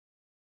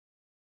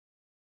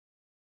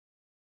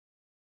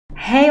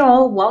Hey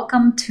all,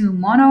 welcome to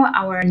Mono,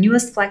 our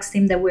newest flex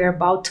theme that we're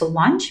about to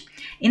launch.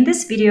 In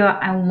this video,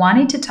 I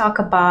wanted to talk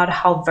about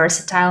how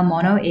versatile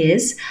Mono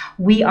is.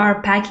 We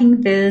are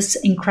packing this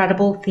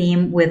incredible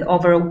theme with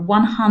over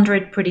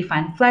 100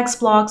 predefined flex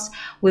blocks,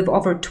 with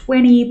over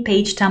 20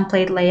 page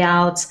template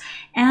layouts,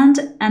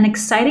 and an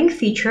exciting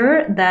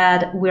feature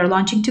that we're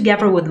launching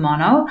together with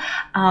Mono,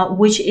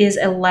 which is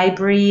a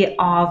library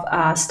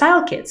of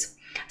style kits.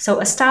 So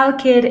a style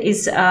kit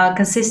is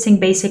consisting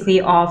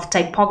basically of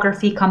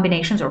typography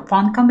combinations or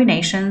font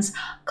combinations,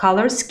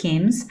 color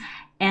schemes,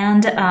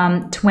 and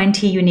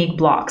 20 unique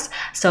blocks.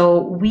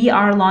 So we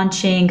are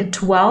launching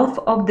 12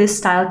 of these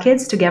style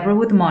kits together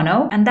with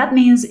Mono. And that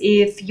means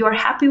if you're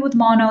happy with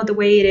Mono the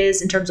way it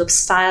is in terms of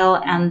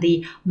style and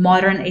the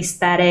modern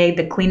aesthetic,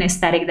 the clean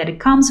aesthetic that it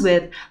comes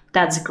with,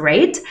 that's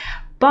great.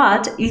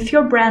 But if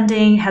your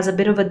branding has a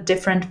bit of a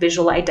different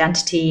visual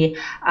identity,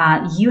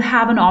 you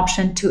have an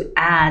option to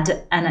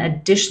add an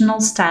additional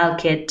style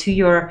kit to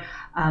your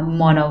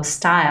Mono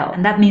style.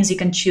 And that means you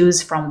can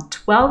choose from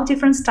 12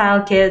 different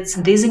style kits.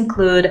 These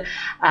include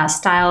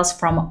styles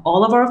from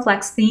all of our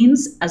flex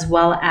themes, as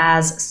well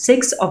as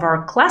 6 of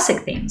our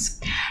classic themes.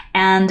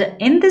 And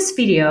in this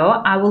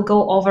video, I will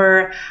go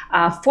over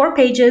 4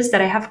 pages that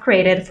I have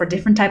created for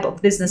different type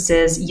of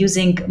businesses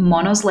using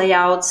Mono's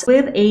layouts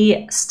with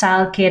a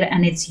style kit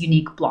and its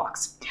unique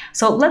blocks.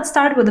 So let's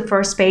start with the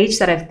first page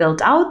that I've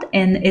built out,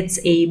 and it's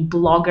a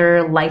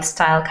blogger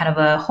lifestyle kind of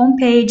a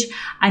homepage.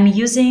 I'm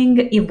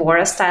using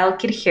Evora style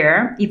kit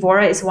here.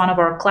 Evora is one of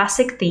our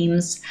classic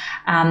themes,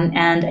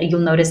 and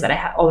you'll notice that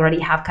I already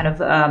have kind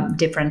of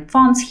different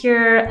fonts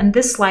here. And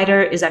this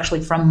slider is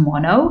actually from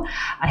Mono.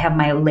 I have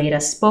my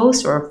latest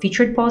post or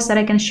featured post that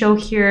I can show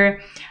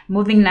here.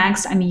 Moving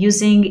next, I'm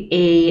using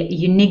a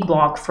unique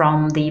block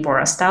from the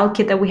Evora style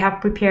kit that we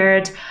have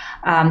prepared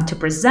to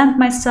present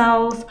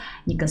myself.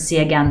 You can see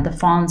again, the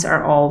fonts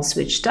are all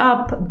switched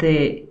up.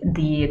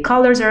 The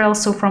colors are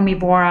also from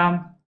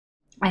Evora.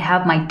 I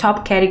have my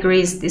top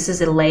categories. This is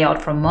a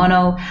layout from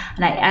Mono,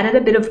 and I added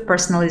a bit of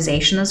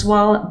personalization as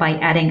well by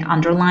adding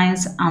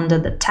underlines under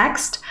the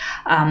text.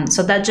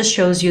 So that just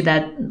shows you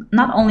that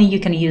not only you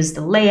can use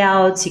the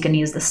layouts, you can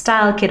use the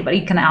style kit, but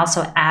you can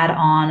also add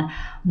on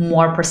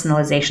more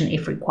personalization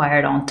if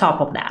required on top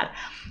of that.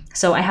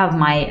 So I have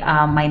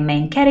my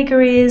main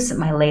categories,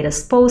 my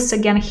latest posts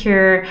again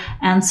here,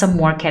 and some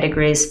more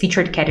categories,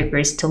 featured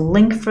categories to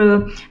link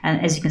through. And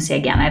as you can see,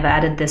 again, I've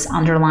added this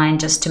underline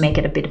just to make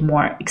it a bit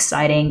more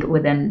exciting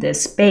within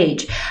this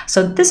page.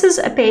 So this is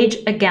a page,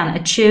 again,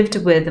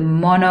 achieved with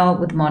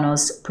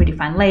Mono's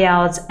predefined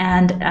layouts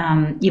and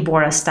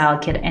Evora style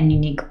kit and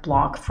unique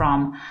blocks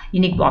from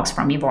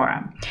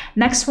Evora.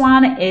 Next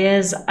one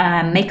is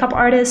a makeup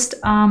artist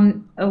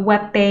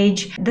web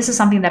page. This is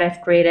something that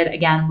I've created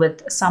again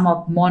with some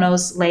of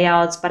Mono's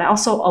layouts, but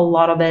also a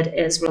lot of it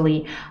is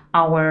really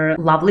our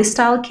Lovely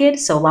style kit.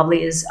 So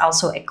Lovely is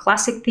also a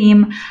classic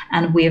theme,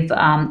 and we've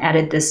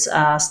added this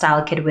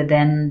style kit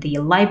within the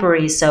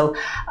library. So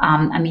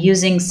I'm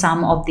using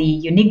some of the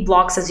unique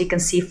blocks, as you can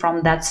see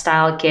from that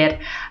style kit,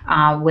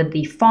 with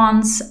the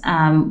fonts,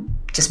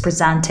 just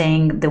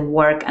presenting the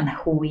work and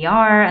who we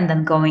are, and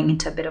then going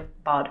into a bit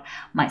about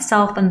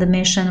myself and the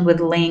mission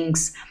with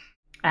links.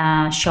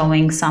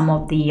 Showing some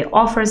of the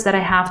offers that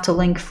I have to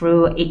link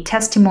through, a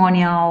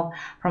testimonial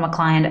from a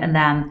client, and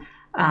then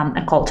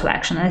a call to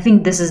action. And I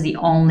think this is the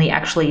only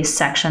actually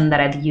section that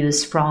I've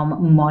used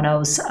from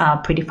Mono's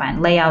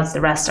predefined layouts.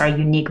 The rest are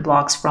unique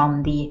blocks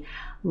from the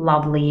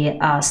Lovely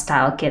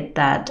style kit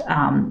that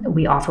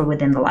we offer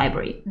within the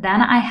library.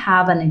 Then I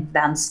have an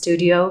event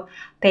studio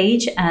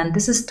page, and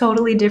this is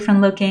totally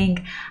different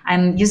looking.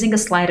 I'm using a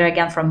slider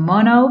again from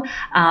Mono,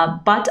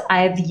 but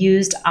I've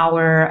used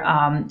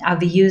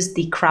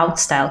the crowd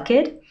style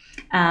kit.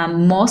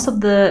 Most of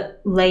the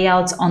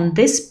layouts on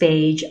this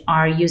page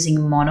are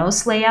using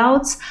Mono's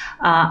layouts,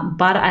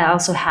 but I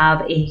also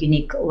have a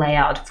unique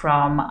layout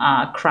from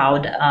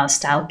crowd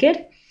style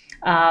kit.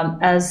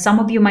 As some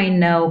of you might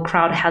know,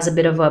 Crowd has a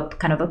bit of a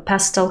kind of a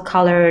pastel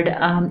colored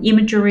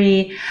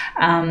imagery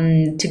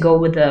to go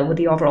with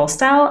the overall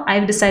style.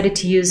 I've decided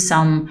to use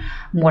some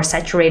more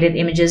saturated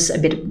images, a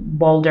bit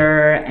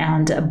bolder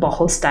and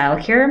boho style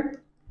here.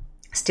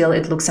 Still,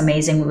 it looks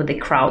amazing with the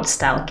Crowd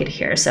style kit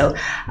here. So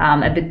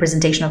a bit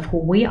presentation of who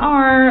we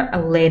are, a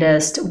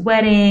latest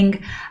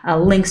wedding,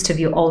 links to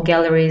view all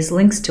galleries,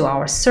 links to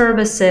our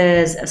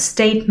services, a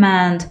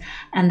statement,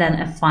 and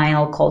then a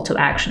final call to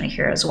action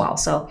here as well.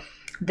 So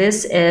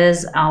this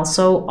is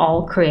also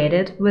all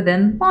created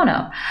within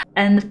Mono.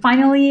 And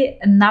finally,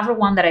 another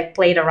one that I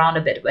played around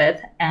a bit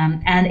with,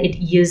 and it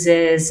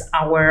uses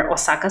our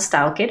Osaka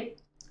style kit.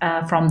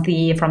 From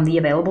the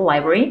available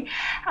library.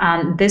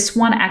 This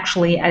one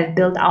actually I've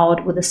built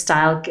out with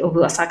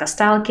Osaka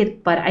style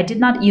kit, but I did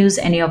not use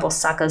any of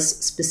Osaka's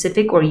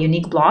specific or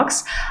unique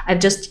blocks. I've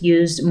just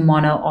used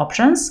Mono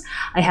options.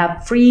 I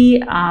have free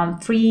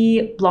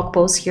blog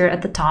posts here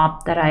at the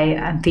top that I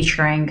am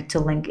featuring to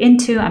link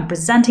into. I'm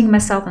presenting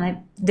myself, and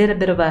I did a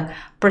bit of a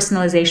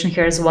personalization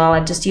here as well.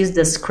 I just used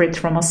the script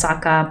from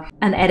Osaka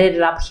and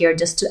edited up here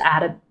just to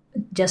add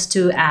just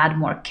to add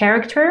more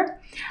character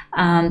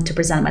to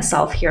present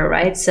myself here,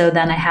 right? So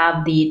then I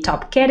have the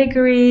top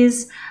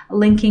categories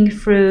linking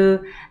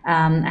through.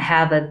 I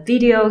have a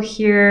video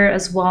here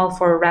as well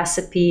for a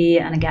recipe,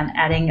 and again,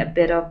 adding a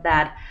bit of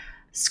that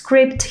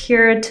script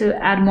here to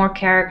add more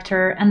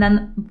character. And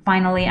then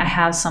finally, I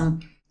have some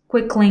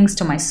quick links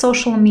to my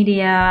social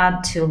media,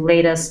 to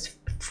latest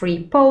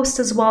free posts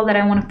as well that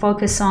I want to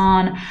focus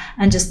on,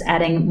 and just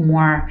adding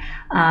more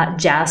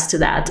jazz to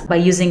that by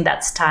using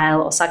that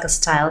style, Osaka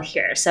style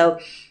here. So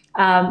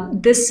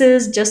this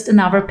is just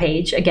another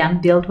page, again,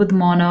 built with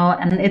Mono,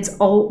 and it's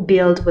all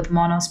built with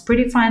Mono's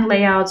predefined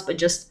layouts, but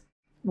just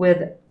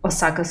with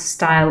Osaka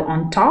style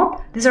on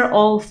top. These are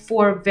all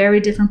 4 very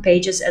different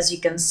pages, as you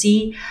can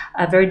see,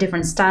 very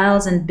different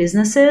styles and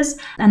businesses.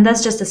 And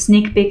that's just a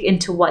sneak peek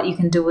into what you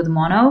can do with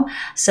Mono.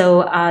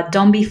 So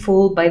don't be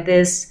fooled by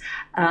this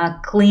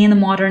clean,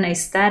 modern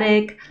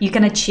aesthetic. You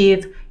can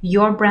achieve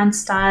your brand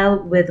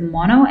style with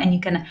Mono, and you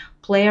can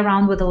play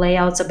around with the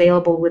layouts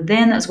available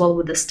within, as well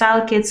with the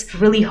style kits,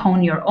 really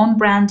hone your own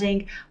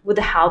branding with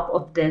the help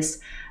of this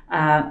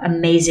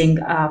amazing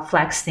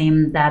Flex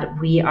theme that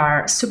we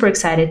are super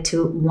excited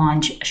to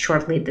launch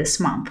shortly this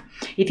month.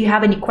 If you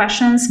have any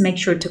questions, make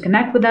sure to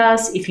connect with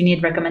us. If you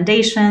need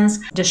recommendations,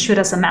 just shoot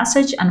us a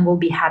message and we'll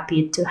be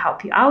happy to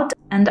help you out.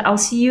 And I'll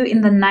see you in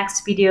the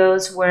next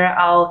videos, where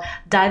I'll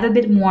dive a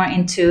bit more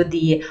into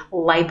the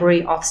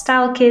library of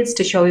style kits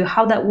to show you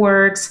how that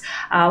works,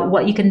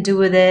 what you can do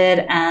with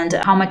it, and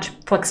how much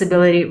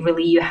flexibility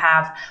really you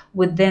have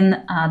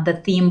within the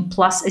theme,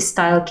 plus a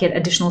style kit,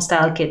 additional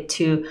style kit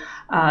to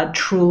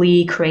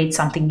truly create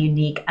something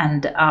unique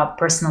and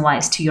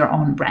personalized to your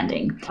own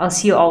branding. I'll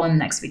see you all in the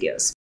next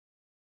videos.